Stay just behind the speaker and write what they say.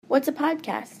What's a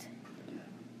podcast?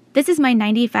 This is my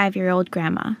 95-year-old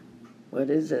grandma. What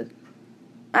is it?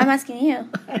 I'm asking you.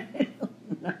 I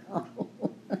don't know.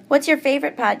 What's your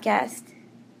favorite podcast?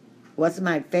 What's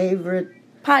my favorite?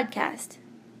 Podcast.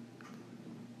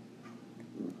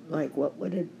 Like, what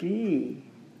would it be?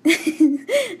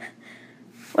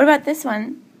 What about this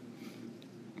one?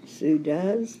 Sue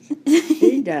does?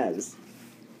 She does.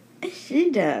 She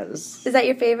does. Is that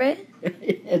your favorite?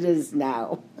 It is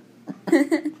now.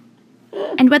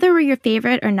 And whether we're your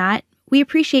favorite or not, we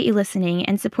appreciate you listening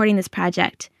and supporting this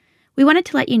project. We wanted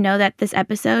to let you know that this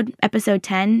episode, episode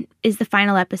 10, is the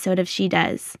final episode of She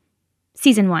Does,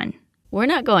 Season 1. We're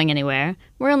not going anywhere.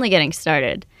 We're only getting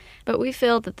started. But we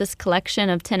feel that this collection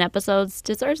of 10 episodes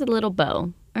deserves a little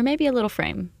bow, or maybe a little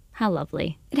frame. How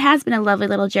lovely. It has been a lovely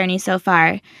little journey so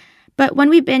far, but one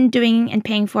we've been doing and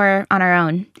paying for on our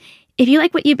own. If you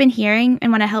like what you've been hearing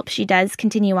and want to help She Does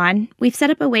continue on, we've set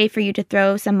up a way for you to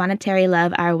throw some monetary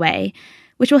love our way,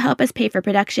 which will help us pay for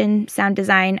production, sound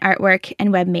design, artwork,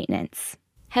 and web maintenance.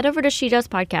 Head over to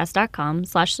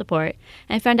shedoespodcast.com/support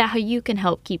and find out how you can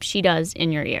help keep She Does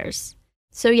in your ears.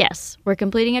 So yes, we're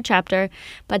completing a chapter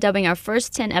by dubbing our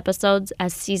first 10 episodes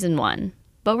as Season 1.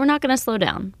 But we're not going to slow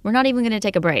down. We're not even going to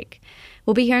take a break.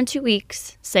 We'll be here in 2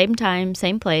 weeks, same time,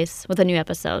 same place, with a new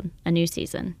episode, a new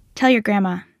season. Tell your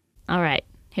grandma. All right,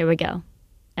 here we go.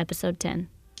 Episode 10.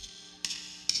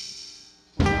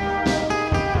 I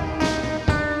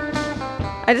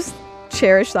just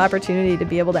cherish the opportunity to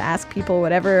be able to ask people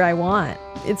whatever I want.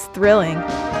 It's thrilling.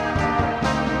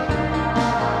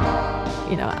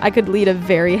 You know, I could lead a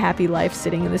very happy life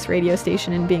sitting in this radio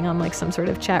station and being on like some sort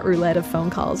of chat roulette of phone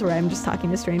calls where I'm just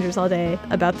talking to strangers all day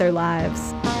about their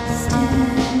lives.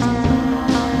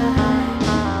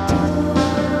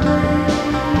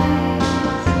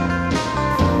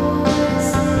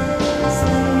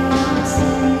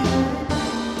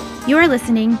 You are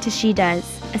listening to She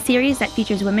Does, a series that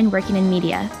features women working in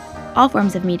media, all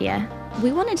forms of media.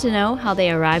 We wanted to know how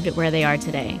they arrived at where they are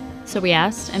today. So we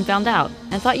asked and found out,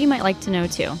 and thought you might like to know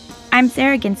too. I'm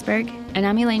Sarah Ginsberg. And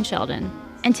I'm Elaine Sheldon.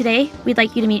 And today, we'd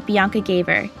like you to meet Bianca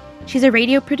Gaver. She's a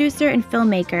radio producer and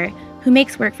filmmaker who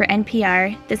makes work for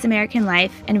NPR, This American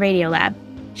Life, and Radiolab.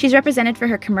 She's represented for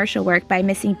her commercial work by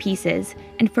Missing Pieces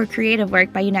and for creative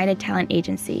work by United Talent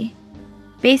Agency.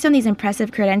 Based on these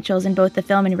impressive credentials in both the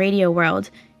film and radio world,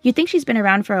 you'd think she's been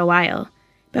around for a while.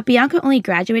 But Bianca only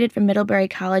graduated from Middlebury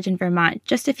College in Vermont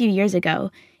just a few years ago,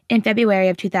 in February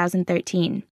of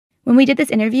 2013. When we did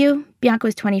this interview, Bianca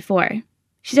was 24.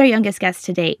 She's our youngest guest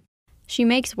to date. She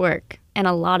makes work, and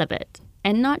a lot of it.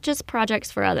 And not just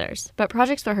projects for others, but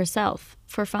projects for herself,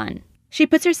 for fun. She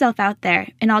puts herself out there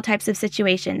in all types of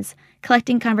situations,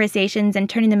 collecting conversations and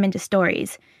turning them into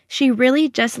stories. She really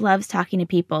just loves talking to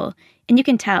people, and you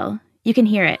can tell. You can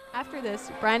hear it. After this,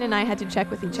 Brian and I had to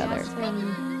check with each other.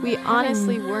 We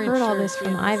honestly weren't heard all this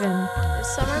from Ivan.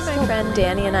 This summer, my friend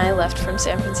Danny and I left from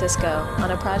San Francisco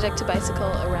on a project to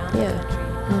bicycle around the country.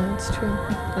 Yeah, that's true.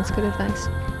 That's good advice.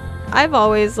 I've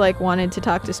always wanted to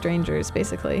talk to strangers,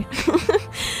 basically.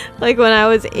 When I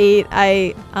was 8,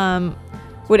 I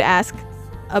would ask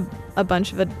a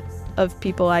bunch of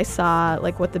people I saw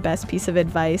what the best piece of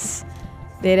advice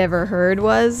they'd ever heard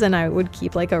was, and I would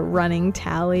keep a running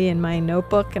tally in my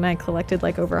notebook, and I collected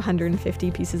over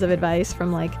 150 pieces of advice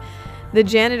from the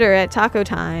janitor at Taco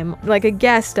Time, a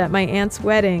guest at my aunt's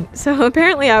wedding. So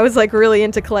apparently I was really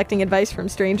into collecting advice from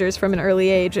strangers from an early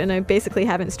age, and I basically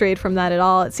haven't strayed from that at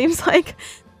all, it seems like.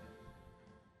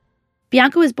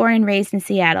 Bianca was born and raised in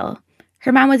Seattle.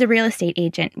 Her mom was a real estate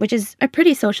agent, which is a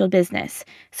pretty social business.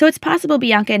 So it's possible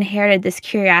Bianca inherited this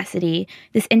curiosity,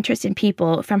 this interest in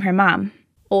people from her mom.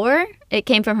 Or it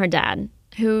came from her dad,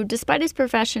 who, despite his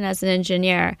profession as an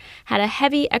engineer, had a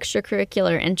heavy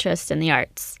extracurricular interest in the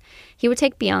arts. He would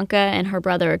take Bianca and her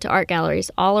brother to art galleries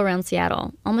all around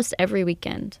Seattle, almost every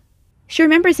weekend. She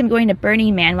remembers him going to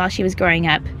Burning Man while she was growing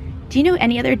up. Do you know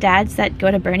any other dads that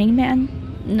go to Burning Man?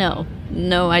 No,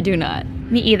 I do not.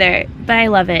 Me either, but I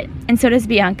love it, and so does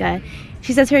Bianca.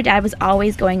 She says her dad was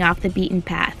always going off the beaten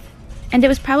path. And it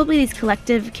was probably these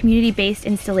collective, community-based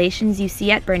installations you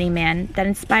see at Burning Man that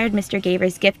inspired Mr.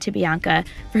 Gaver's gift to Bianca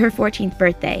for her 14th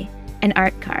birthday, an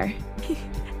art car.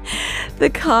 The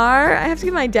car, I have to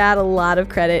give my dad a lot of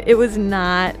credit. It was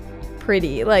not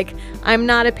pretty. I'm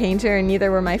not a painter, and neither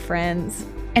were my friends.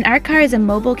 An art car is a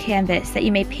mobile canvas that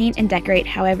you may paint and decorate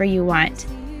however you want.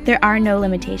 There are no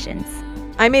limitations.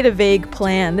 I made a vague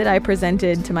plan that I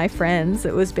presented to my friends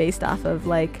that was based off of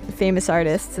famous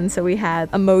artists, and so we had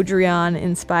a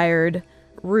Mondrian-inspired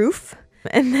roof,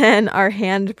 and then our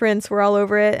handprints were all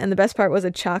over it, and the best part was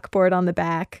a chalkboard on the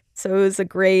back. So it was a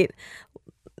great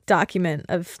document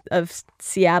of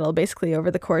Seattle, basically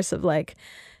over the course of like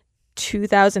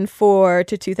 2004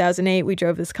 to 2008. We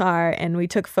drove this car and we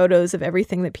took photos of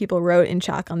everything that people wrote in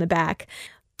chalk on the back.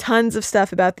 Tons of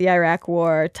stuff about the Iraq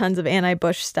War, tons of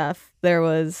anti-Bush stuff. There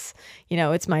was,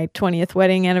 it's my 20th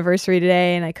wedding anniversary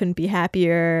today and I couldn't be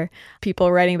happier.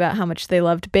 People writing about how much they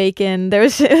loved bacon. It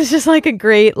was just like a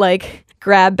great like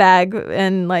grab bag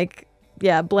and like,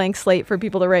 yeah, blank slate for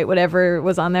people to write whatever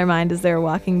was on their mind as they were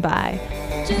walking by.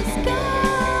 Just go.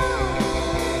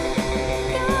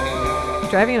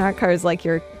 Driving an art car is like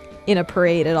you're in a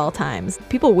parade at all times.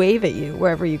 People wave at you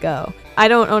wherever you go. I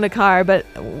don't own a car, but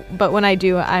when I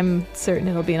do, I'm certain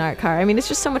it'll be an art car. I mean, it's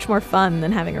just so much more fun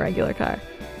than having a regular car.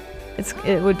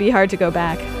 It would be hard to go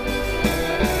back.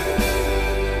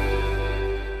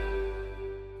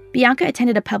 Bianca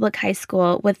attended a public high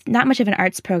school with not much of an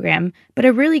arts program, but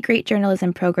a really great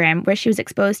journalism program where she was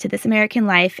exposed to This American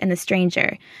Life and The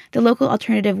Stranger, the local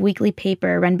alternative weekly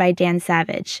paper run by Dan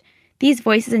Savage. These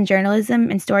voices in journalism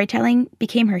and storytelling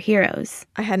became her heroes.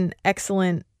 I had an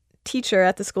excellent teacher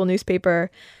at the school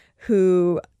newspaper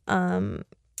who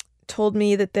told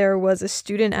me that there was a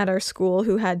student at our school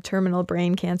who had terminal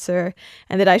brain cancer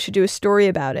and that I should do a story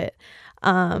about it.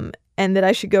 And that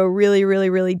I should go really, really,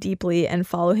 really deeply and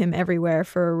follow him everywhere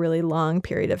for a really long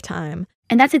period of time.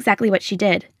 And that's exactly what she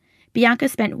did. Bianca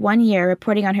spent 1 year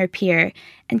reporting on her peer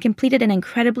and completed an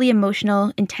incredibly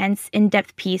emotional, intense,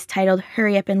 in-depth piece titled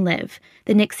Hurry Up and Live,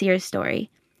 the Nick Sears story.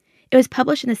 It was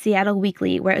published in the Seattle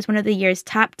Weekly, where it was one of the year's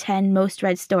top 10 most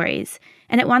read stories,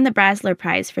 and it won the Brasler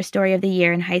Prize for Story of the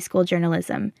Year in high school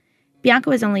journalism. Bianca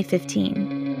was only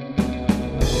 15.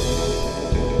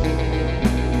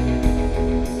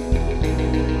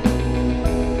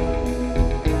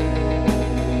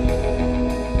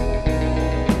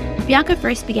 Bianca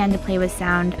first began to play with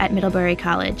sound at Middlebury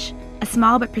College, a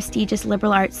small but prestigious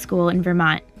liberal arts school in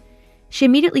Vermont. She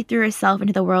immediately threw herself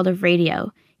into the world of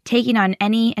radio, taking on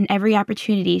any and every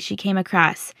opportunity she came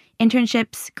across: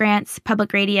 internships, grants,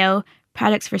 public radio,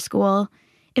 projects for school.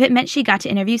 If it meant she got to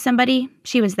interview somebody,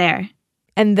 she was there.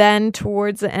 And then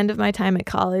towards the end of my time at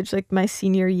college, like my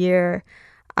senior year,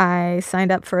 I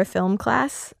signed up for a film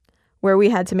class where we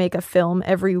had to make a film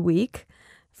every week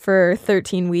for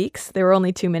 13 weeks. They were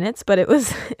only 2 minutes, but it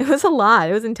was a lot.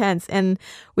 It was intense. And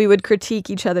we would critique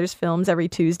each other's films every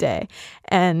Tuesday.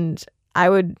 And I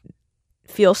would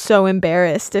feel so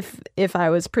embarrassed if I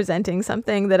was presenting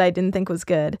something that I didn't think was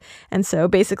good. And so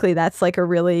basically that's like a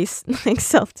really like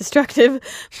self-destructive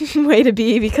way to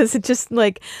be, because it just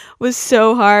like was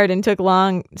so hard and took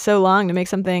so long to make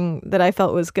something that I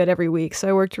felt was good every week. So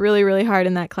I worked really, really hard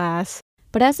in that class.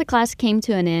 But as the class came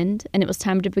to an end and it was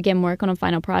time to begin work on a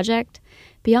final project,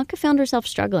 Bianca found herself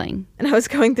struggling. And I was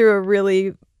going through a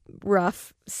really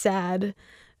rough, sad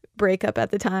breakup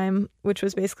at the time, which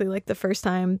was basically like the first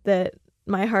time that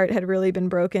my heart had really been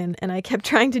broken. And I kept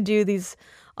trying to do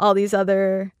all these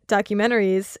other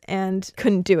documentaries and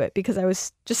couldn't do it because I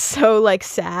was just so like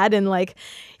sad and like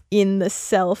in the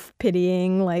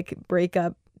self-pitying like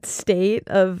breakup state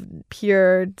of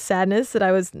pure sadness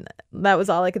that was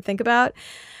all I could think about.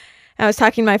 I was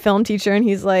talking to my film teacher and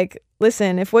he's like,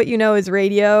 listen, if what you know is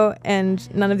radio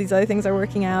and none of these other things are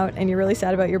working out and you're really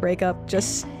sad about your breakup,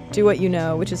 just do what you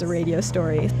know, which is a radio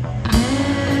story.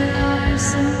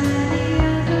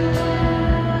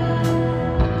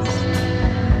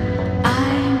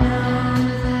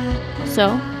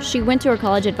 So she went to her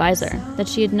college advisor that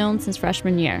she had known since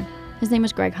freshman year. His name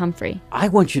was Greg Humphrey. I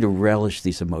want you to relish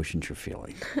these emotions you're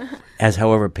feeling, as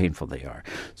however painful they are.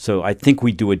 So I think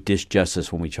we do a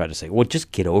disjustice when we try to say, well,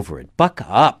 just get over it. Buck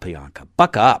up, Bianca,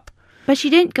 buck up. But she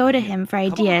didn't go to him for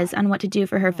ideas on what to do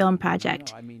for her film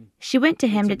project. She went to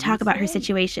him to talk about her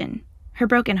situation, her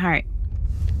broken heart.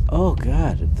 Oh,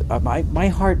 God. My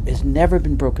heart has never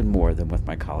been broken more than with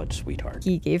my college sweetheart.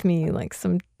 He gave me like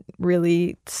some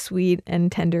really sweet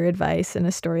and tender advice and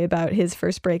a story about his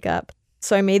first breakup.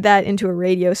 So I made that into a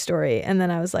radio story, and then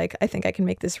I was like, I think I can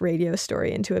make this radio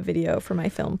story into a video for my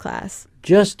film class.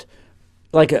 Just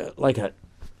like a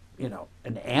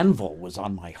an anvil was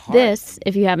on my heart. This,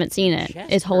 if you haven't seen it,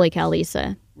 is Holy Cow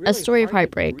Lisa, a story of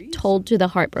heartbreak told to the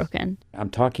heartbroken. I'm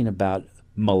talking about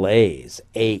malaise,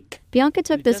 ache. Bianca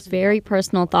took this very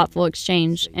personal, thoughtful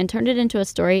exchange and turned it into a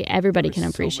story everybody can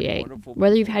appreciate,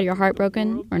 whether you've had your heart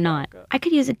broken or not. I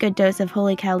could use a good dose of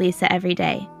Holy Cow Lisa every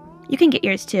day. You can get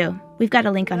yours too. We've got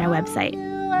a link on our website.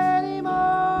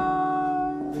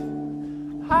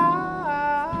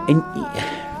 And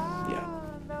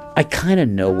yeah, I kind of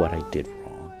know what I did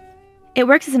wrong. It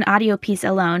works as an audio piece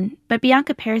alone, but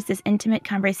Bianca pairs this intimate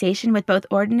conversation with both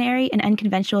ordinary and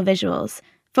unconventional visuals,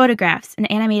 photographs,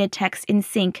 and animated text in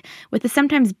sync with the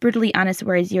sometimes brutally honest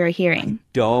words you are hearing.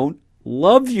 Don't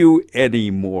love you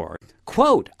anymore.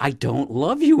 Quote, I don't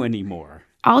love you anymore.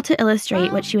 All to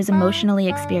illustrate what she was emotionally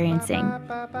experiencing.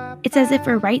 It's as if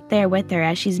we're right there with her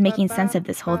as she's making sense of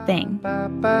this whole thing.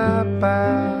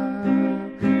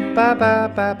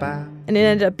 And it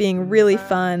ended up being really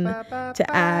fun to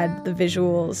add the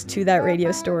visuals to that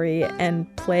radio story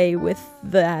and play with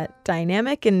that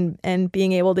dynamic and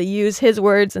being able to use his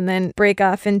words and then break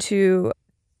off into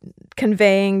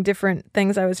conveying different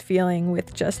things I was feeling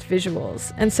with just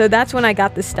visuals. And so that's when I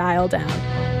got the style down.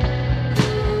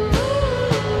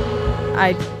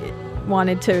 I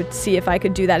wanted to see if I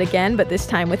could do that again, but this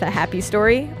time with a happy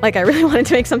story. Like, I really wanted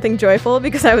to make something joyful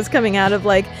because I was coming out of,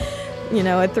 like, you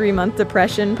know, a 3-month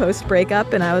depression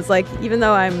post-breakup, and I was like, even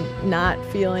though I'm not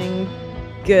feeling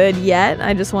good yet,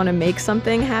 I just want to make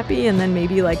something happy, and then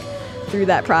maybe, like, through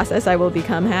that process I will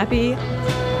become happy.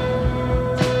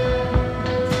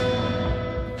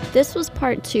 This was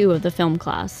part 2 of the film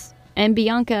class, and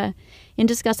Bianca, in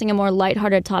discussing a more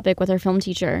lighthearted topic with her film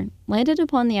teacher, landed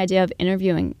upon the idea of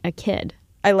interviewing a kid.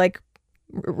 I like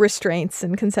restraints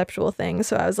and conceptual things,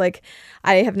 so I was like,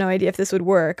 I have no idea if this would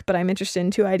work, but I'm interested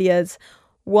in 2 ideas.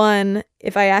 One,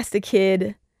 if I asked a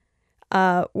kid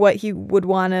what he would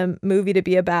want a movie to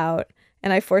be about,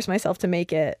 and I forced myself to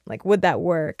make it, like, would that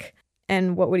work?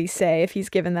 And what would he say if he's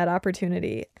given that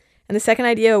opportunity? And the second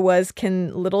idea was,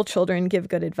 can little children give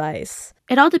good advice?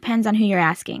 It all depends on who you're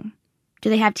asking. Do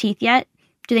they have teeth yet?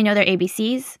 Do they know their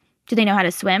ABCs? Do they know how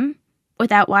to swim?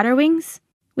 Without water wings?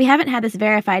 We haven't had this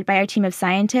verified by our team of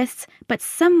scientists, but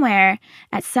somewhere,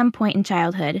 at some point in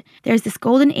childhood, there's this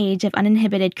golden age of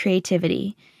uninhibited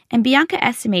creativity, and Bianca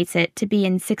estimates it to be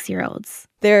in 6-year-olds.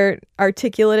 They're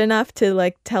articulate enough to,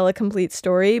 like, tell a complete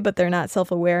story, but they're not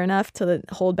self-aware enough to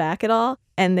hold back at all,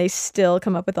 and they still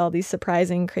come up with all these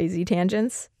surprising, crazy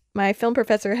tangents. My film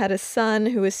professor had a son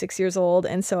who was 6 years old,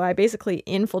 and so I basically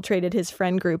infiltrated his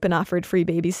friend group and offered free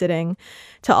babysitting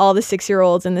to all the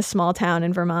 6-year-olds in this small town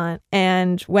in Vermont,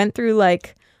 and went through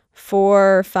like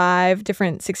 4 or 5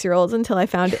 different 6-year-olds until I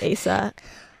found Asa.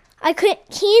 I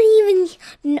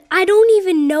don't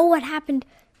even know what happened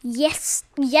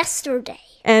yesterday.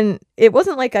 And it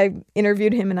wasn't like I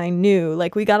interviewed him and I knew,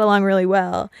 like, we got along really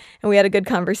well and we had a good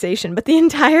conversation. But the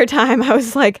entire time I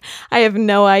was like, I have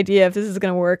no idea if this is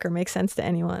going to work or make sense to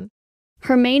anyone.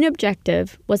 Her main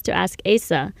objective was to ask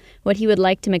Asa what he would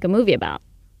like to make a movie about.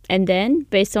 And then,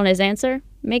 based on his answer,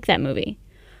 make that movie.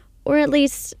 Or at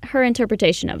least her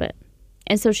interpretation of it.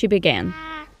 And so she began.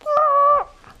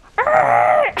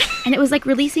 And it was like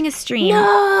releasing a stream.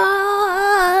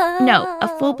 No, a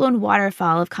full-blown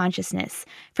waterfall of consciousness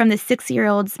from the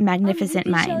 6-year-old's magnificent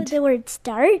mind. The word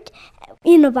start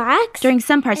in a box. During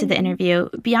some parts of the interview,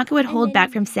 Bianca would hold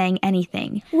back from saying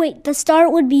anything. Wait, the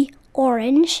start would be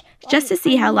orange. Just to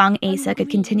see how long Asa could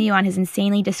continue on his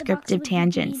insanely descriptive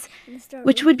tangents,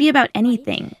 which would be about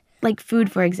anything. Like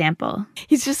food, for example.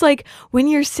 He's just like, when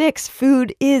you're 6,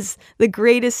 food is the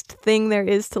greatest thing there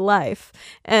is to life.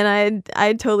 And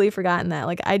I'd totally forgotten that.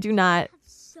 Like, I do not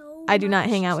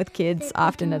hang out with kids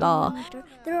often at all.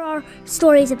 There are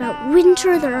stories about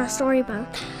winter. There are stories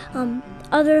about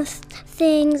other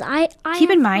things. Keep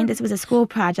in mind, this was a school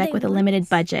project with a limited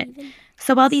budget.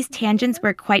 So while these tangents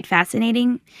were quite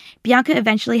fascinating, Bianca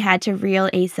eventually had to reel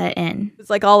Asa in. It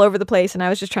was like all over the place, and I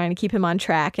was just trying to keep him on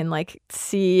track and like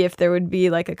see if there would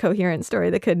be like a coherent story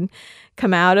that could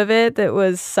come out of it that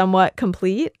was somewhat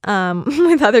complete.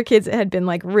 With other kids, it had been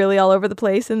like really all over the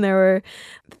place, and there were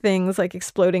things like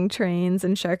exploding trains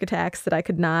and shark attacks that I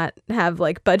could not have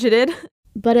like budgeted.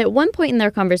 But at one point in their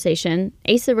conversation,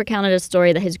 Asa recounted a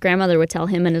story that his grandmother would tell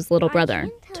him and his little brother,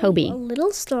 Toby. A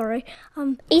little story.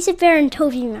 Asa Bear and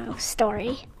Toby Mouse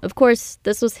story. Of course,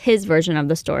 this was his version of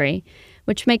the story,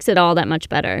 which makes it all that much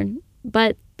better.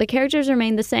 But the characters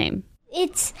remain the same.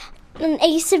 It's an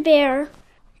Asa Bear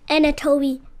and a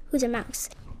Toby who's a mouse.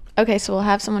 Okay, so we'll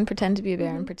have someone pretend to be a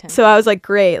bear and pretend. So I was like,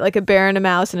 great, like a bear and a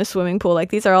mouse in a swimming pool. Like,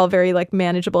 these are all very like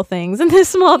manageable things in this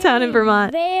small town in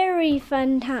Vermont. Very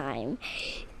fun time.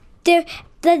 Then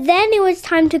it was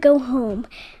time to go home.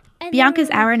 Bianca's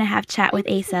hour-and-a-half chat with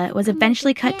Asa was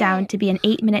eventually cut down to be an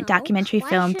 8-minute documentary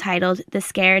film titled The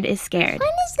Scared is Scared. The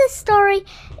fun is this story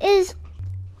is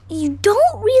you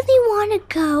don't really want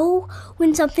to go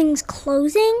when something's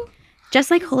closing. Just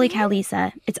like Holy Cow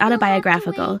Lisa, it's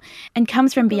autobiographical and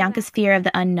comes from Bianca's fear of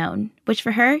the unknown, which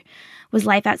for her was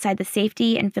life outside the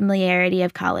safety and familiarity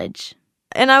of college.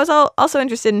 And I was also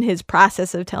interested in his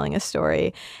process of telling a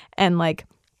story and like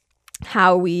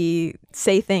how we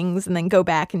say things and then go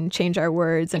back and change our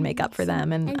words and make up for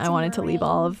them. And I wanted to leave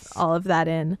all of that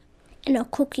in. and a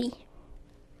cookie.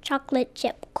 Chocolate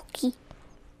chip cookie.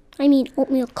 I mean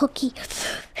oatmeal cookie.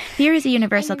 Fear is a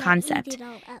universal concept,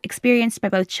 experienced by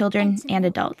both children and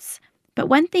adults. But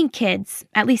one thing kids,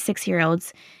 at least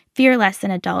 6-year-olds, fear less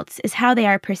than adults is how they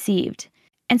are perceived.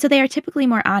 And so they are typically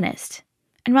more honest.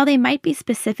 And while they might be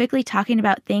specifically talking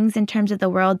about things in terms of the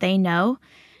world they know,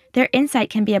 their insight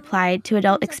can be applied to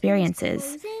adult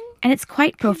experiences. And it's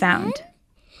quite profound.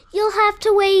 You'll have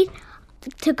to wait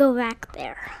to go back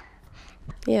there.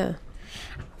 Yeah.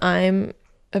 I'm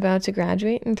about to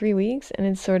graduate in 3 weeks, and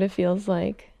it sort of feels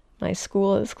like my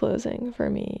school is closing for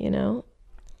me, you know?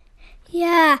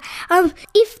 Yeah.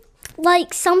 If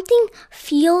like something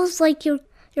feels like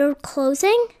you're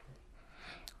closing,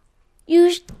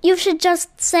 you should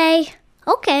just say,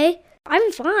 "Okay,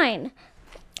 I'm fine."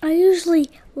 I usually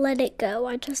let it go.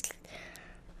 I just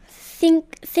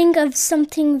think of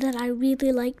something that I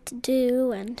really like to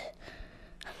do, and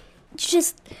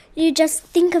you just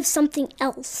think of something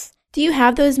else. Do you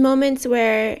have those moments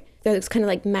where those kind of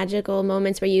like magical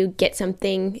moments where you get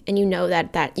something and you know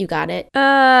that you got it?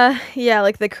 Yeah,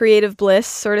 like the creative bliss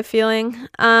sort of feeling.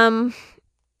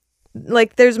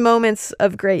 Like there's moments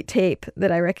of great tape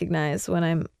that I recognize when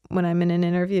I'm in an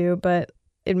interview, but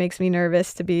it makes me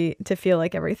nervous to feel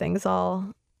like everything's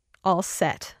all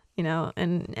set, you know,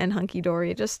 and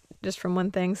hunky-dory just from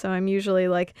one thing. So I'm usually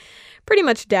like pretty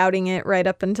much doubting it right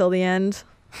up until the end.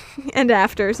 And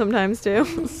after sometimes too.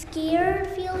 The scared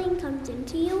feeling comes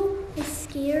into you. Is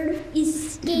scared.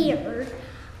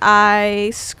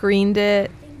 I screened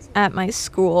it at my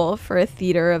school for a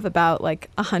theater of about like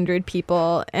 100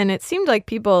 people, and it seemed like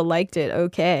people liked it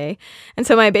okay. And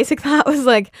so my basic thought was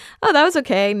like, oh, that was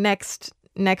okay. Next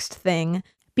thing.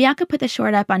 Bianca put the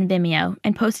short up on Vimeo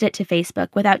and posted it to Facebook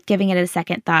without giving it a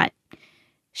second thought.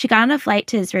 She got on a flight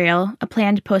to Israel, a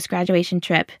planned post-graduation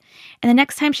trip, and the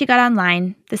next time she got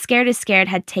online, the Scared is Scared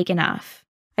had taken off.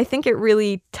 I think it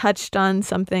really touched on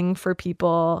something for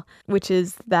people, which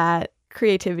is that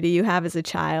creativity you have as a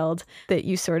child that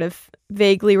you sort of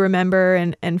vaguely remember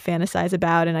and fantasize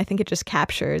about. And I think it just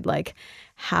captured like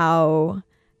how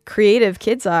creative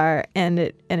kids are, and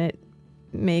it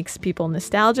makes people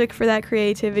nostalgic for that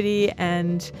creativity.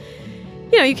 And,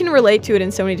 you know, you can relate to it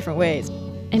in so many different ways.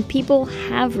 And people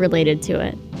have related to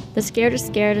it. The Scared is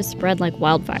Scared has spread like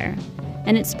wildfire.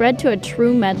 And it spread to a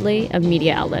true medley of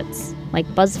media outlets, like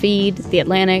BuzzFeed, The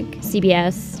Atlantic,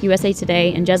 CBS, USA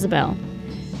Today, and Jezebel.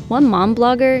 One mom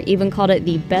blogger even called it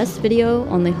the best video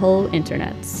on the whole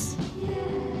internets.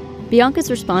 Bianca's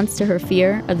response to her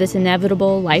fear of this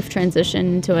inevitable life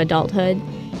transition into adulthood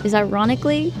is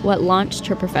ironically what launched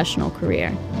her professional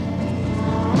career.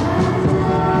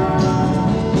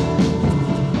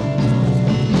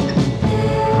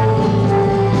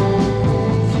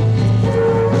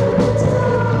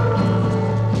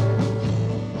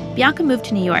 Bianca moved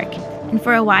to New York, and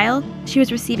for a while, she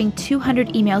was receiving 200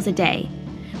 emails a day,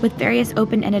 with various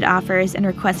open-ended offers and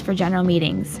requests for general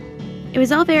meetings. It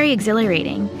was all very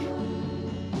exhilarating.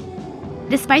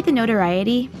 Despite the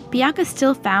notoriety, Bianca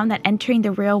still found that entering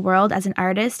the real world as an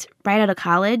artist right out of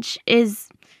college is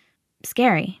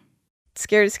scary.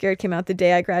 Scared is Scared came out the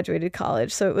day I graduated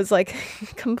college, so it was like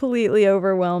completely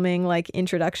overwhelming, like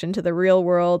introduction to the real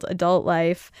world, adult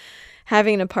life,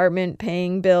 having an apartment,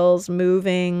 paying bills,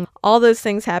 moving, all those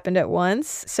things happened at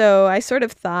once. So I sort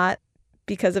of thought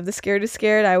because of the Scared is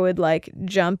Scared, I would like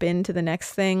jump into the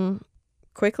next thing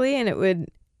quickly, and it would,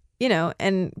 you know,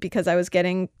 and because I was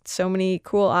getting so many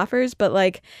cool offers, but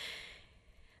like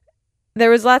there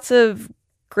was lots of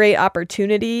great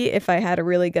opportunity if I had a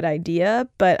really good idea,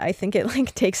 but I think it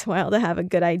like takes a while to have a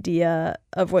good idea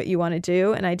of what you want to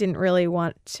do, and I didn't really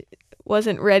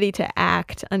wasn't ready to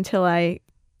act until I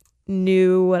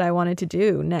knew what I wanted to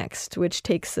do next, which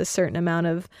takes a certain amount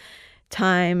of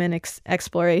time and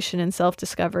exploration and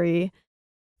self-discovery.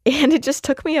 And it just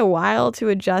took me a while to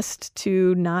adjust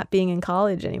to not being in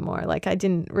college anymore. Like I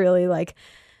didn't really like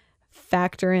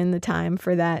factor in the time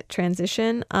for that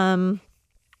transition.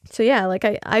 So yeah, like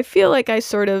I feel like I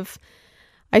sort of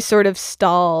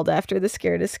stalled after the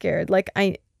Scared is Scared. Like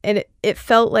it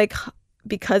felt like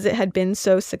because it had been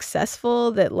so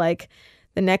successful that like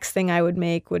the next thing I would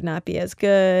make would not be as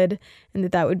good, and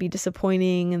that would be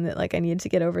disappointing, and that like I needed to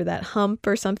get over that hump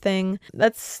or something.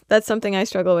 That's something I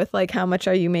struggle with. Like, how much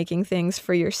are you making things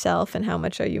for yourself, and how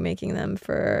much are you making them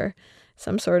for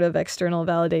some sort of external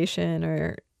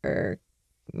validation, or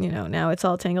you know, now it's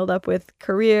all tangled up with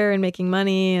career and making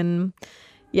money, and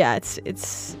yeah,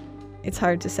 it's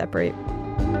hard to separate.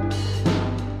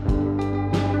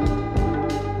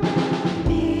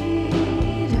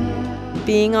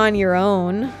 being on your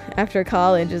own after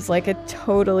college is like a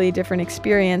totally different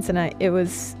experience, and it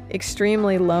was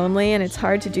extremely lonely, and it's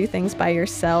hard to do things by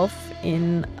yourself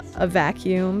in a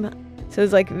vacuum. So it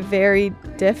was like very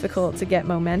difficult to get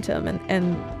momentum,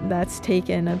 and that's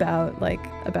taken about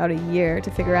a year to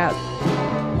figure out.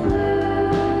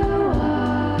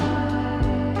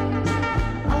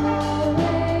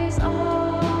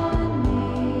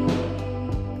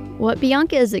 What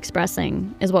Bianca is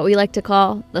expressing is what we like to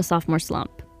call the sophomore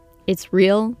slump. It's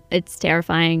real, it's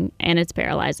terrifying, and it's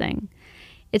paralyzing.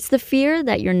 It's the fear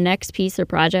that your next piece or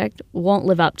project won't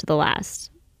live up to the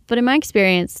last. But in my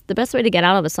experience, the best way to get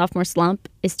out of a sophomore slump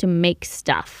is to make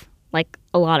stuff. Like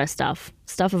a lot of stuff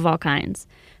of all kinds.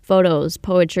 Photos,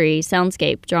 poetry,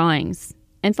 soundscape, drawings.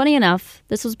 And funny enough,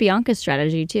 this was Bianca's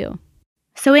strategy too.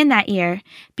 So in that year,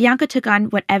 Bianca took on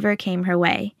whatever came her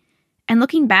way. And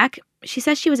looking back, she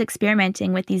says she was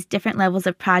experimenting with these different levels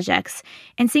of projects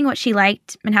and seeing what she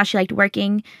liked and how she liked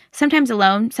working, sometimes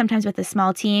alone, sometimes with a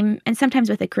small team, and sometimes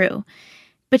with a crew.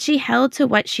 But she held to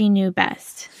what she knew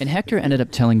best. And Hector ended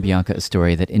up telling Bianca a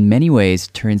story that in many ways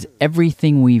turns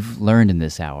everything we've learned in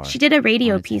this hour. She did a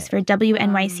radio piece for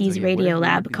WNYC's Radio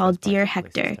Lab called Dear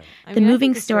Hector, the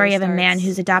moving story of a man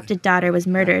whose adopted daughter was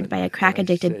murdered by a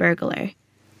crack-addicted burglar.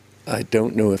 I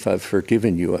don't know if I've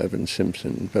forgiven you, Ivan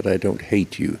Simpson, but I don't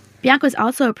hate you. Bianca was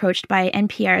also approached by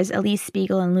NPR's Elise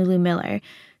Spiegel and Lulu Miller,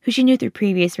 who she knew through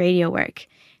previous radio work.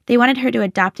 They wanted her to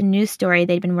adopt a news story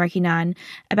they'd been working on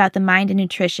about the mind and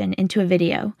nutrition into a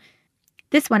video.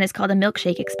 This one is called A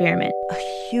Milkshake Experiment.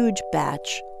 A huge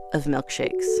batch of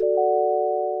milkshakes.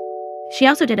 She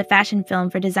also did a fashion film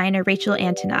for designer Rachel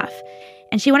Antonoff,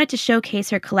 and she wanted to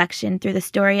showcase her collection through the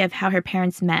story of how her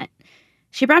parents met.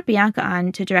 She brought Bianca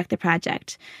on to direct the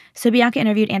project. So Bianca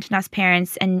interviewed Antonoff's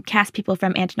parents and cast people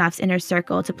from Antonoff's inner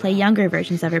circle to play younger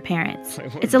versions of her parents.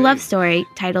 It's a love story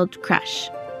titled Crush.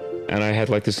 And I had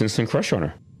like this instant crush on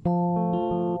her.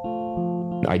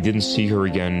 I didn't see her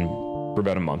again for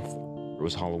about a month. It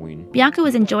was Halloween. Bianca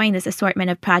was enjoying this assortment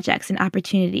of projects and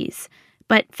opportunities,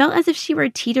 but felt as if she were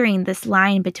teetering this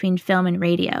line between film and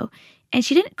radio, and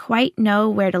she didn't quite know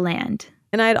where to land.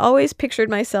 And I'd always pictured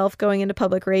myself going into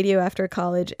public radio after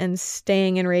college and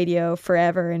staying in radio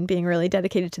forever and being really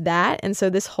dedicated to that. And so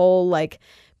this whole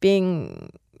being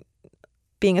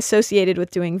associated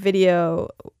with doing video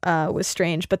was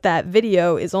strange. But that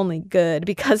video is only good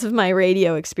because of my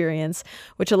radio experience,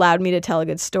 which allowed me to tell a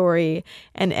good story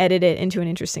and edit it into an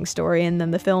interesting story. And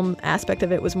then the film aspect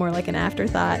of it was more like an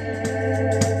afterthought.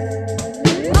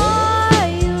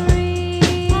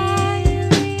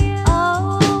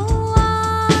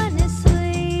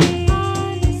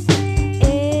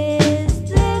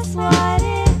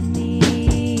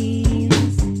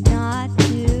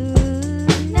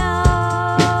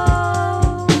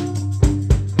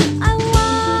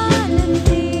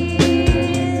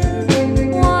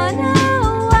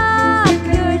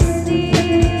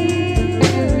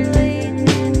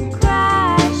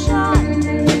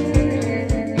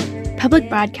 Public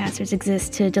broadcasters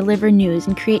exist to deliver news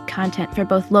and create content for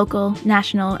both local,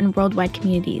 national, and worldwide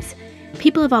communities.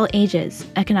 People of all ages,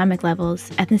 economic levels,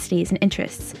 ethnicities, and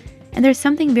interests. And there's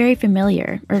something very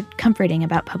familiar or comforting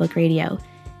about public radio.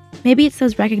 Maybe it's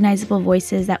those recognizable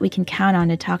voices that we can count on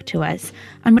to talk to us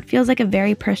on what feels like a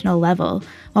very personal level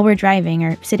while we're driving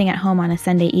or sitting at home on a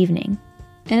Sunday evening.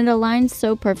 And it aligns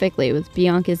so perfectly with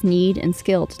Bianca's need and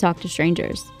skill to talk to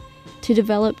strangers, to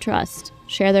develop trust,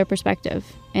 share their perspective,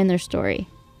 and their story.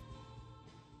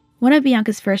 One of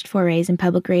Bianca's first forays in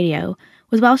public radio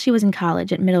was while she was in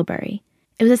college at Middlebury.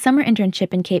 It was a summer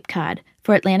internship in Cape Cod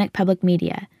for Atlantic Public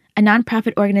Media, a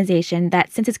nonprofit organization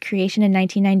that, since its creation in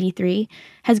 1993,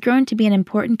 has grown to be an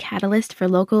important catalyst for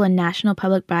local and national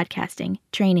public broadcasting,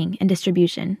 training, and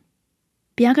distribution.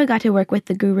 Bianca got to work with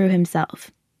the guru himself.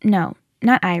 No,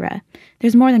 not Ira.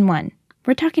 There's more than one.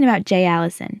 We're talking about Jay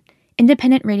Allison,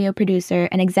 independent radio producer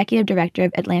and executive director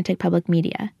of Atlantic Public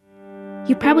Media.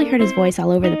 You've probably heard his voice all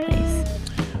over the place.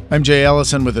 I'm Jay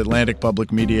Allison with Atlantic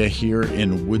Public Media here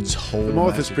in Woods Hole. The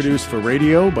Moth is produced for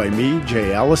radio by me,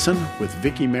 Jay Allison, with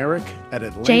Vicki Merrick at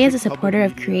Atlantic. Jay is a supporter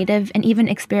of creative and even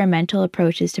experimental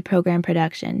approaches to program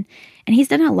production, and he's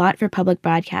done a lot for public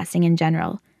broadcasting in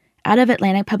general. Out of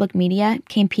Atlantic Public Media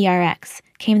came PRX,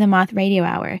 came the Moth Radio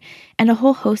Hour, and a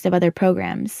whole host of other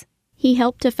programs. He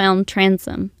helped to found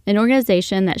Transom, an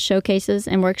organization that showcases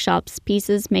and workshops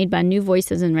pieces made by new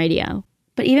voices in radio.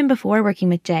 But even before working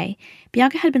with Jay,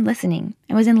 Bianca had been listening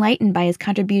and was enlightened by his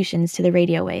contributions to the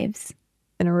radio waves.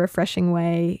 In a refreshing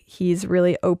way, he's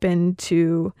really open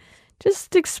to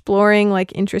just exploring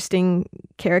interesting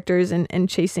characters and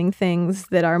chasing things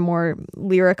that are more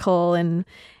lyrical and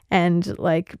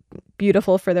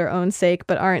beautiful for their own sake,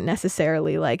 but aren't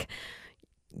necessarily like,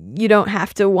 you don't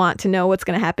have to want to know what's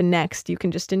going to happen next. You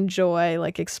can just enjoy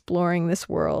like exploring this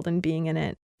world and being in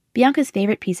it. Bianca's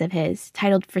favorite piece of his,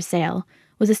 titled For Sale,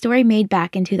 was a story made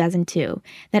back in 2002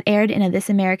 that aired in a This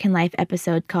American Life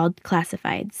episode called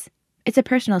Classifieds. It's a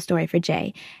personal story for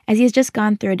Jay, as he has just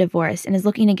gone through a divorce and is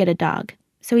looking to get a dog.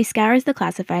 So he scours the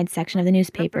classified section of the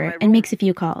newspaper and makes a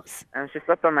few calls. And she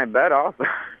slept on my bed also.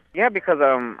 Yeah, because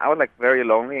I was like very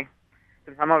lonely.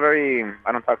 Since I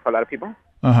don't talk to a lot of people.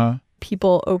 Uh-huh.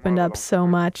 People opened up so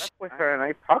much. With her and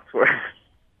I talked to her.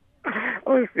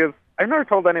 Always feels. I never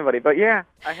told anybody, but yeah,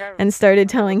 I have. And started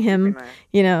telling him,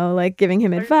 you know, like giving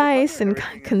him advice and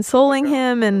consoling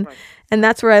him, and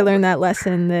that's where I learned that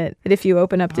lesson that if you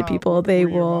open up to people, they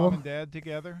will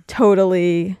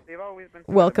totally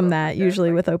welcome that,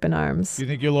 usually with open arms. Do you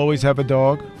think you'll always have a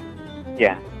dog?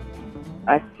 Yeah,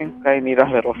 I think I need a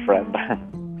little friend.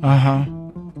 Uh-huh.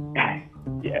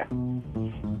 Yeah.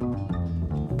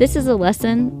 This is a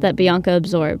lesson that Bianca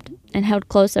absorbed and held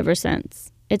close ever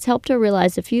since. It's helped her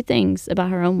realize a few things about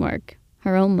her own work,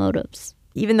 her own motives.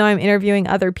 Even though I'm interviewing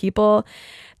other people,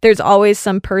 there's always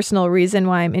some personal reason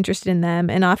why I'm interested in them.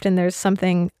 And often there's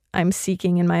something I'm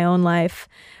seeking in my own life,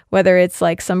 whether it's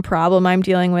like some problem I'm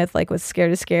dealing with, like with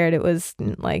Scared to Scared, it was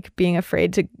like being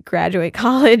afraid to graduate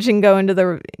college and go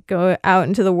out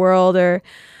into the world, or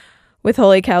with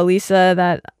Holy Cow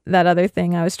Lisa, that other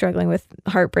thing I was struggling with,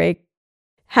 heartbreak.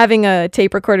 Having a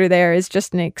tape recorder there is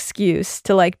just an excuse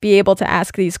to like be able to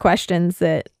ask these questions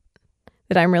that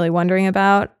I'm really wondering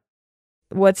about.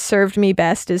 What served me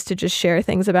best is to just share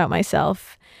things about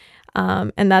myself.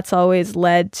 And that's always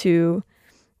led to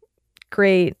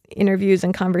great interviews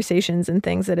and conversations and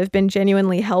things that have been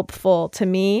genuinely helpful to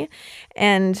me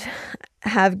and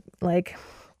have like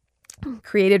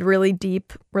created really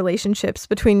deep relationships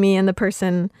between me and the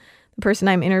person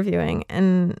I'm interviewing.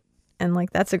 And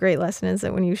like, that's a great lesson, is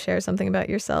that when you share something about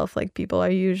yourself, like people are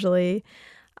usually,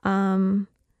 they're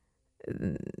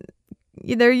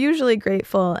usually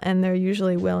grateful and they're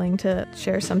usually willing to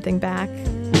share something back.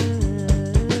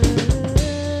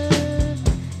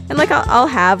 And like, I'll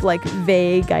have like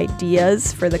vague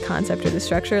ideas for the concept or the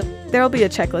structure. There'll be a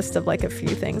checklist of like a few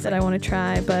things that I want to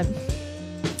try, but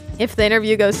if the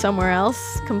interview goes somewhere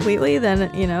else completely,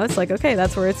 then, you know, it's like, okay,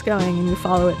 that's where it's going and you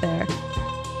follow it there.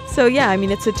 So yeah, I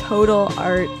mean, it's a total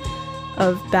art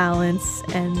of balance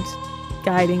and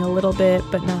guiding a little bit,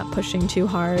 but not pushing too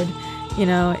hard. You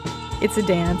know, it's a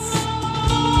dance.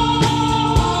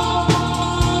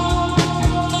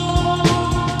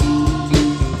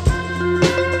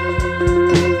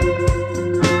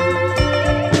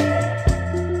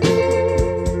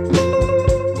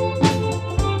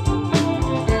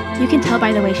 You can tell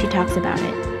by the way she talks about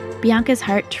it. Bianca's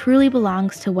heart truly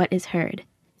belongs to what is heard.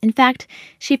 In fact,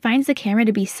 she finds the camera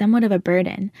to be somewhat of a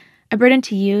burden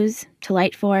to use, to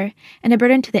light for, and a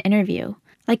burden to the interview,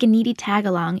 like a needy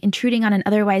tag-along intruding on an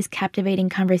otherwise captivating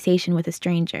conversation with a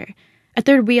stranger, a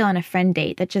third wheel on a friend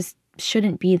date that just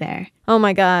shouldn't be there. Oh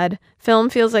my God. Film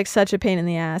feels like such a pain in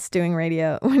the ass doing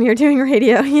radio. When you're doing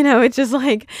radio, you know, it's just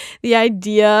like the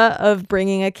idea of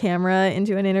bringing a camera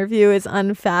into an interview is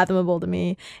unfathomable to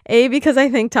me. A, because I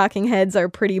think talking heads are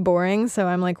pretty boring. So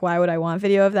I'm like, why would I want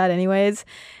video of that anyways?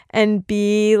 And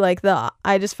B, like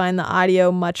I just find the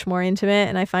audio much more intimate,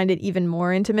 and I find it even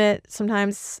more intimate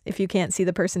sometimes if you can't see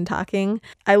the person talking.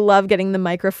 I love getting the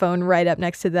microphone right up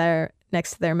next to their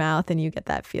mouth, and you get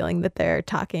that feeling that they're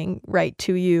talking right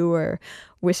to you or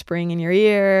whispering in your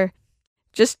ear.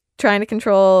 Just trying to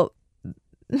control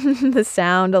the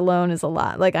sound alone is a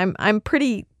lot. Like I'm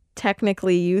pretty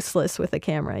technically useless with a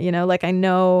camera, you know, like I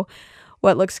know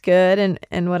what looks good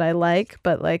and what I like,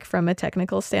 but like from a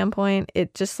technical standpoint,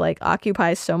 it just like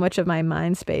occupies so much of my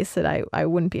mind space that I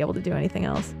wouldn't be able to do anything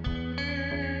else.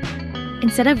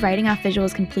 Instead of writing off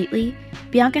visuals completely,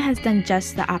 Bianca has done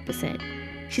just the opposite.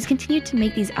 She's continued to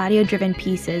make these audio-driven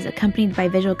pieces accompanied by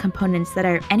visual components that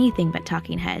are anything but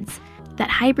talking heads, that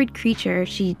hybrid creature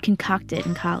she concocted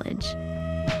in college.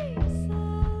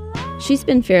 She's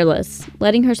been fearless,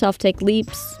 letting herself take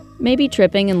leaps, maybe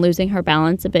tripping and losing her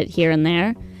balance a bit here and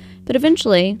there, but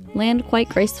eventually land quite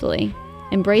gracefully,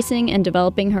 embracing and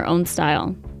developing her own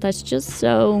style that's just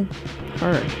so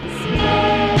her.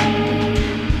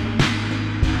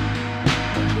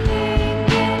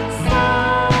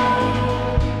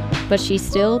 But she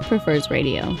still prefers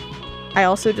radio. I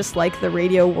also just like the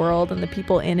radio world and the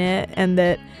people in it, and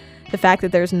that the fact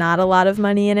that there's not a lot of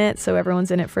money in it, so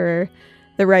everyone's in it for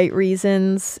the right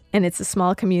reasons, and it's a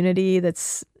small community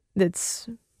that's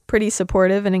pretty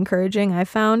supportive and encouraging, I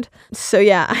found. So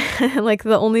yeah, like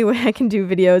the only way I can do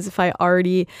video is if I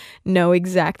already know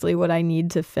exactly what I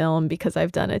need to film because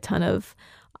I've done a ton of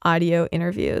audio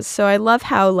interviews. So I love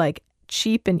how like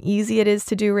cheap and easy it is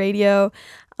to do radio,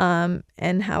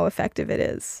 and how effective it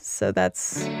is. So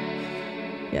that's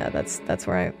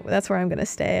where I'm gonna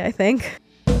stay, I think.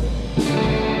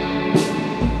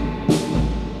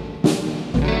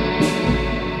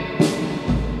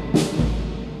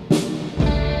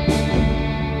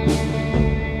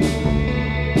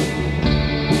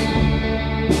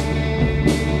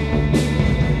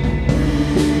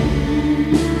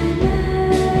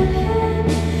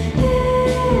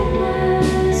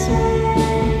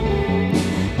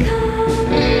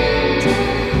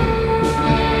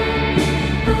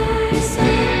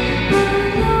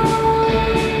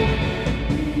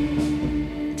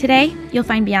 Today, you'll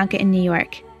find Bianca in New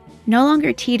York, no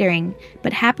longer teetering,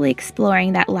 but happily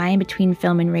exploring that line between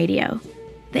film and radio.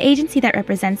 The agency that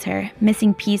represents her,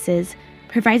 Missing Pieces,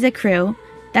 provides a crew,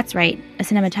 that's right, a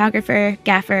cinematographer,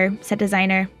 gaffer, set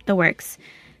designer, the works,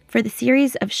 for the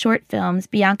series of short films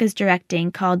Bianca's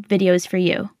directing called Videos for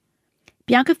You.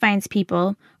 Bianca finds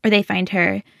people, or they find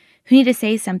her, who need to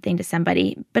say something to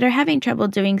somebody, but are having trouble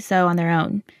doing so on their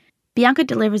own. Bianca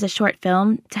delivers a short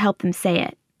film to help them say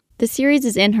it. The series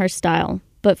is in her style,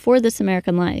 but for This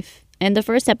American Life, and the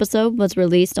first episode was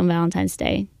released on Valentine's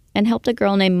Day and helped a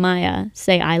girl named Maya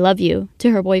say I love you to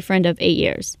her boyfriend of 8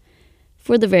 years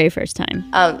for the very first time.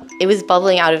 It was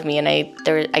bubbling out of me, and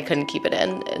I couldn't keep it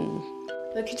in. And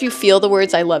could you feel the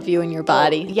words I love you in your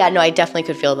body? Yeah, no, I definitely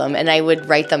could feel them, and I would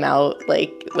write them out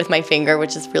like with my finger,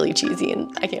 which is really cheesy,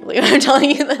 and I can't believe I'm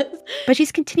telling you this. But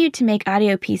she's continued to make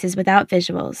audio pieces without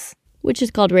visuals, which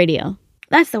is called radio.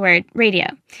 That's the word, radio.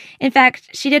 In fact,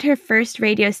 she did her first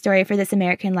radio story for This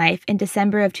American Life in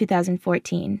December of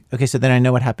 2014. Okay, so then I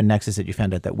know what happened next is that you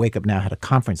found out that Wake Up Now had a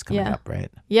conference coming up,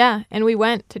 right? Yeah, and we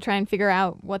went to try and figure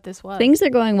out what this was. Things are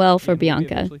going well for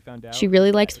Bianca. She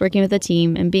really likes working with a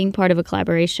team and being part of a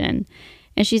collaboration.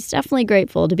 And she's definitely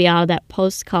grateful to be out of that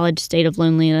post-college state of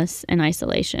loneliness and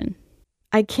isolation.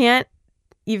 I can't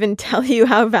even tell you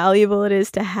how valuable it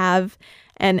is to have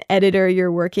an editor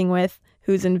you're working with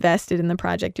who's invested in the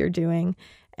project you're doing,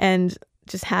 and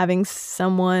just having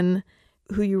someone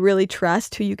who you really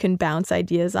trust, who you can bounce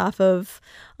ideas off of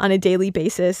on a daily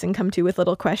basis and come to with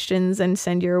little questions and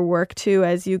send your work to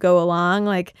as you go along.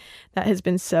 Like, that has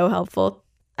been so helpful.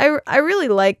 I really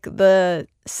like the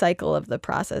cycle of the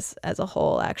process as a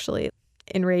whole, actually.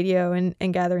 In radio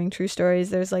and Gathering True Stories,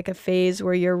 there's like a phase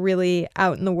where you're really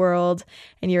out in the world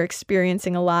and you're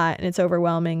experiencing a lot and it's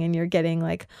overwhelming and you're getting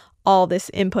like all this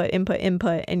input,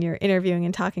 and you're interviewing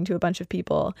and talking to a bunch of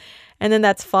people. And then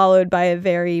that's followed by a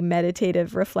very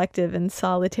meditative, reflective, and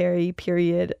solitary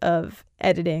period of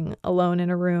editing alone in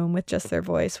a room with just their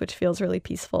voice, which feels really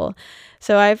peaceful.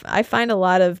 So I find a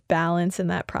lot of balance in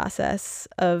that process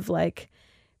of like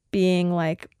being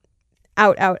like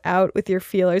out with your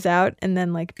feelers out, and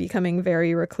then like becoming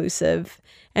very reclusive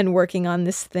and working on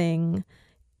this thing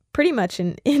pretty much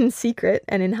in secret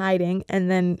and in hiding, and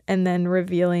then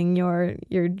revealing your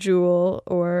jewel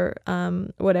or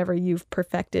whatever you've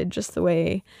perfected just the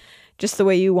way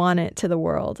you want it to the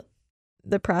world.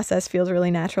 The process feels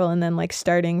really natural, and then like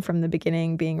starting from the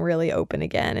beginning, being really open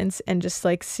again and just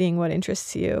like seeing what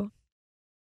interests you.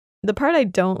 The part I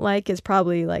don't like is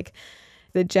probably like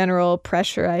the general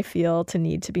pressure I feel to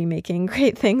need to be making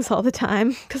great things all the time,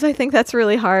 because I think that's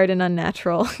really hard and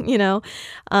unnatural, you know?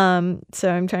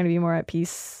 So I'm trying to be more at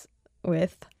peace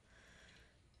with,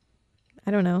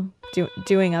 I don't know,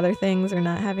 doing other things or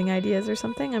not having ideas or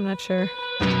something. I'm not sure.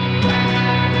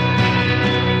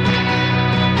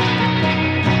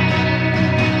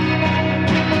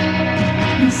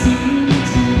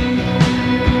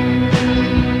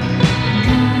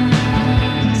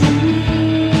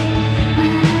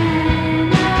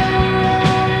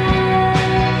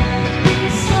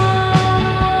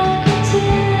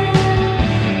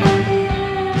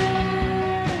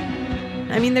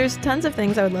 I mean, there's tons of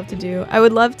things I would love to do. I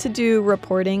would love to do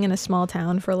reporting in a small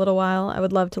town for a little while. I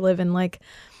would love to live in like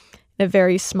a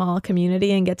very small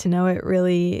community and get to know it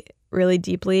really, really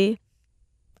deeply.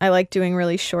 I like doing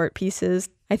really short pieces.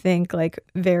 I think like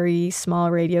very small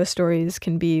radio stories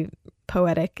can be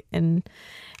poetic and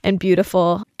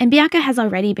beautiful. And Bianca has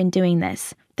already been doing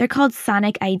this. They're called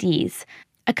Sonic IDs,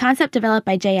 a concept developed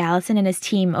by Jay Allison and his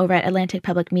team over at Atlantic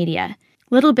Public Media.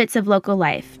 Little bits of local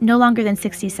life, no longer than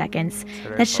 60 seconds,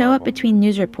 that show up between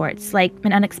news reports like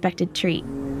an unexpected treat.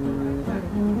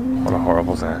 What a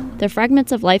horrible day. They're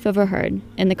fragments of life overheard,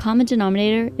 and the common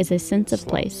denominator is a sense of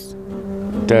place.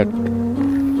 Dead.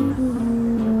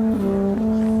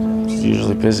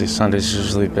 usually busy. Sunday's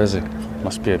usually busy.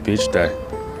 Must be a beach day.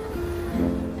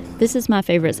 This is my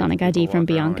favorite Sonic ID from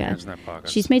Bianca.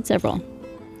 She's made several.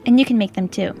 And you can make them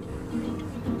too.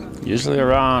 Usually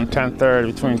around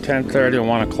 10:30, between 10:30 and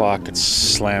 1 o'clock, it's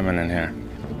slamming in here.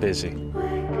 Busy.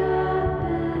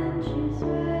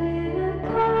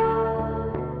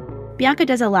 Bianca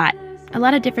does a lot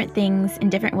of different things in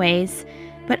different ways,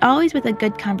 but always with a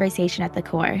good conversation at the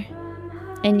core.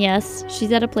 And yes,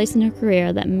 she's at a place in her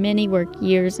career that many work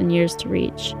years and years to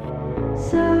reach.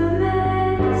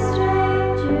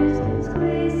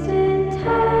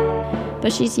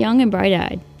 But she's young and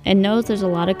bright-eyed and knows there's a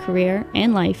lot of career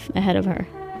and life ahead of her.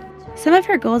 Some of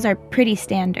her goals are pretty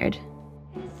standard.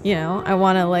 You know, I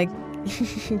want to like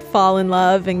fall in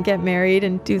love and get married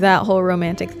and do that whole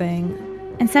romantic thing.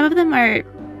 And some of them are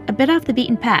a bit off the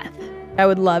beaten path. I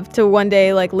would love to one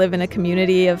day like live in a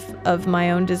community of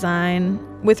my own design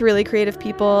with really creative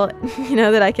people, you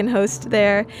know, that I can host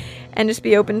there, and just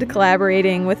be open to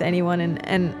collaborating with anyone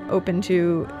and open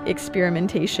to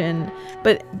experimentation,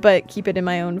 but keep it in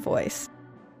my own voice.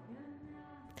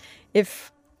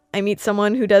 If I meet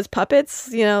someone who does puppets,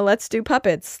 you know, let's do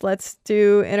puppets. Let's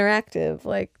do interactive.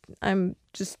 Like, I'm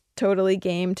just totally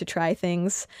game to try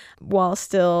things while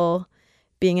still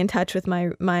being in touch with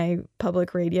my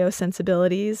public radio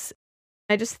sensibilities.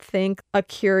 I just think a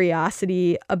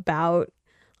curiosity about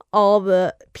all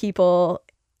the people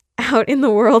out in the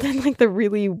world and like the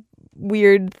really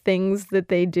weird things that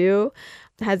they do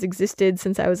has existed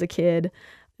since I was a kid.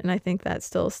 And I think that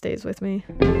still stays with me.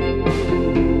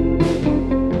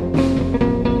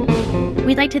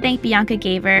 We'd like to thank Bianca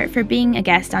Gaver for being a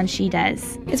guest on She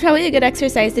Does. It's probably a good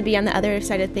exercise to be on the other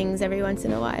side of things every once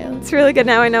in a while. It's really good.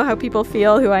 Now I know how people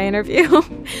feel who I interview,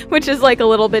 which is like a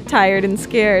little bit tired and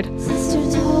scared.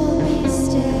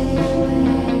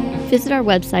 Visit our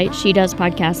website,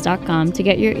 shedoespodcast.com, to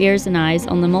get your ears and eyes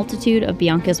on the multitude of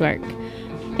Bianca's work.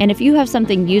 And if you have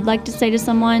something you'd like to say to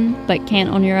someone but can't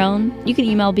on your own, you can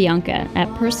email Bianca at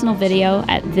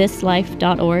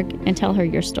personalvideo@thislife.org and tell her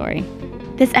your story.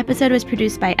 This episode was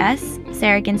produced by us,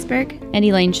 Sarah Ginsberg, and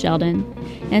Elaine Sheldon,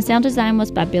 and sound design was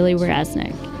by Billy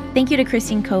Weresnick. Thank you to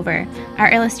Christine Cover,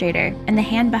 our illustrator, and the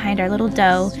hand behind our little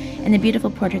dough and the beautiful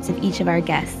portraits of each of our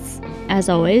guests. As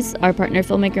always, our partner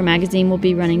Filmmaker Magazine will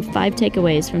be running 5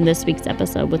 takeaways from this week's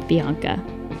episode with Bianca.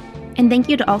 And thank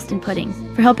you to Alston Pudding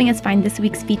for helping us find this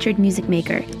week's featured music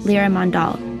maker, Lyra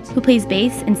Mondal, who plays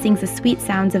bass and sings the sweet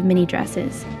sounds of mini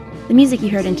dresses, the music you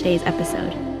heard in today's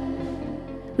episode.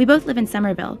 We both live in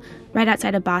Somerville, right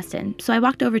outside of Boston, so I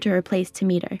walked over to her place to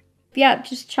meet her. Yeah,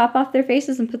 just chop off their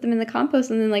faces and put them in the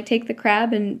compost and then like take the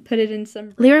crab and put it in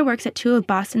some... Lyra works at 2 of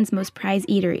Boston's most prized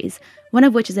eateries, one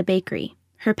of which is a bakery,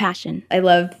 her passion. I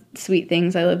love sweet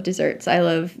things, I love desserts, I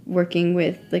love working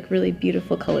with like really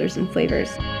beautiful colors and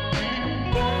flavors.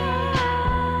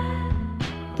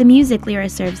 The music Lyra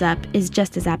serves up is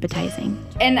just as appetizing.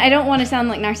 And I don't want to sound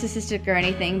like narcissistic or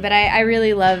anything, but I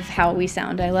really love how we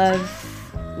sound. I love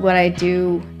what I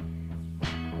do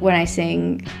when I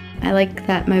sing. I like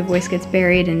that my voice gets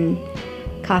buried in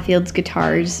Caulfield's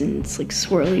guitars and it's like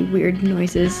swirly weird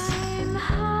noises.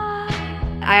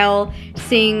 I'll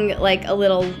sing like a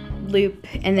little loop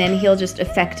and then he'll just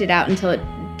effect it out until it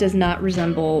does not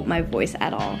resemble my voice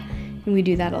at all. And we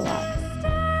do that a lot.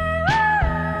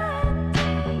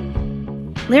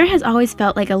 Lyra has always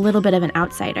felt like a little bit of an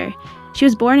outsider. She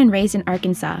was born and raised in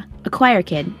Arkansas, a choir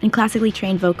kid and classically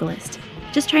trained vocalist,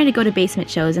 just trying to go to basement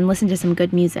shows and listen to some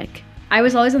good music. I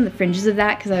was always on the fringes of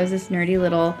that because I was this nerdy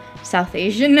little South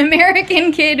Asian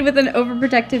American kid with an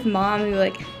overprotective mom who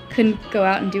like couldn't go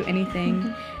out and do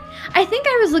anything. I think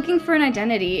I was looking for an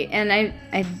identity, and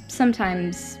I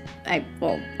sometimes,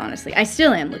 honestly, I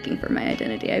still am looking for my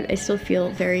identity. I still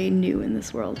feel very new in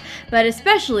this world, but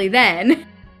especially then.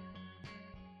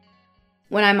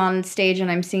 When I'm on stage and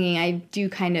I'm singing, I do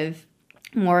kind of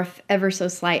morph ever so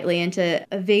slightly into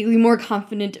a vaguely more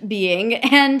confident being,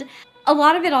 and a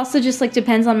lot of it also just like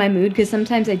depends on my mood, because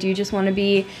sometimes I do just want to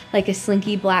be like a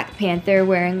slinky Black Panther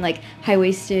wearing like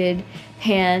high-waisted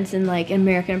pants and like an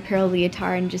American Apparel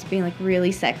leotard and just being like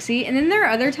really sexy. And then there are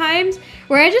other times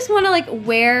where I just want to like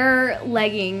wear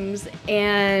leggings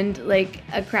and like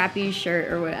a crappy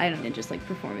shirt or what, I don't know, just like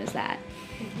perform as that.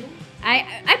 I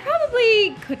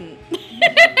probably couldn't.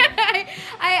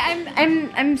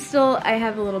 I'm still, I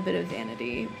have a little bit of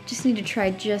vanity. Just need to try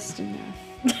just enough.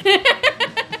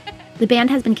 The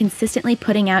band has been consistently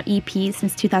putting out EPs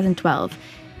since 2012.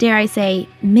 Dare I say,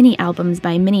 mini albums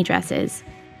by mini dresses.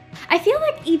 I feel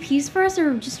like EPs for us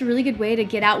are just a really good way to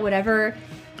get out whatever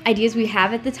ideas we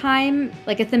have at the time,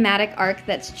 like a thematic arc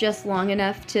that's just long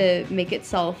enough to make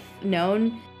itself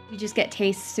known. You just get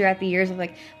tastes throughout the years of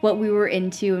like what we were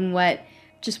into and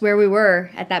where we were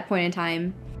at that point in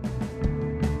time.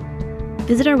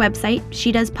 Visit our website,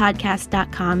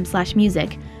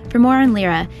 shedoespodcast.com/music, for more on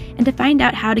Lyra and to find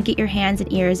out how to get your hands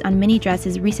and ears on Minnie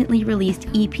Dress's recently released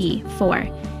EP, 4,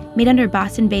 made under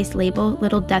Boston-based label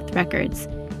Little Death Records,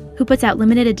 who puts out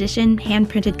limited edition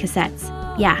hand-printed cassettes.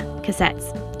 Yeah,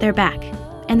 cassettes. They're back,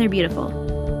 and they're beautiful.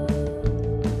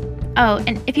 Oh,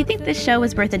 and if you think this show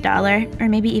was worth $1, or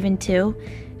maybe even $2,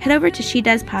 head over to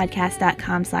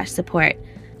shedoespodcast.com/support.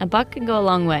 $1 can go a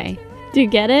long way. Do you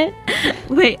get it?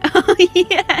 Wait, oh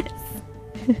yes.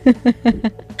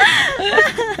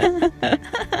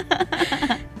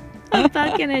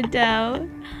 $1 and a dough.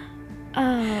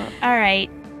 Oh, all right.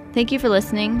 Thank you for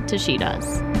listening to She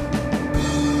Does.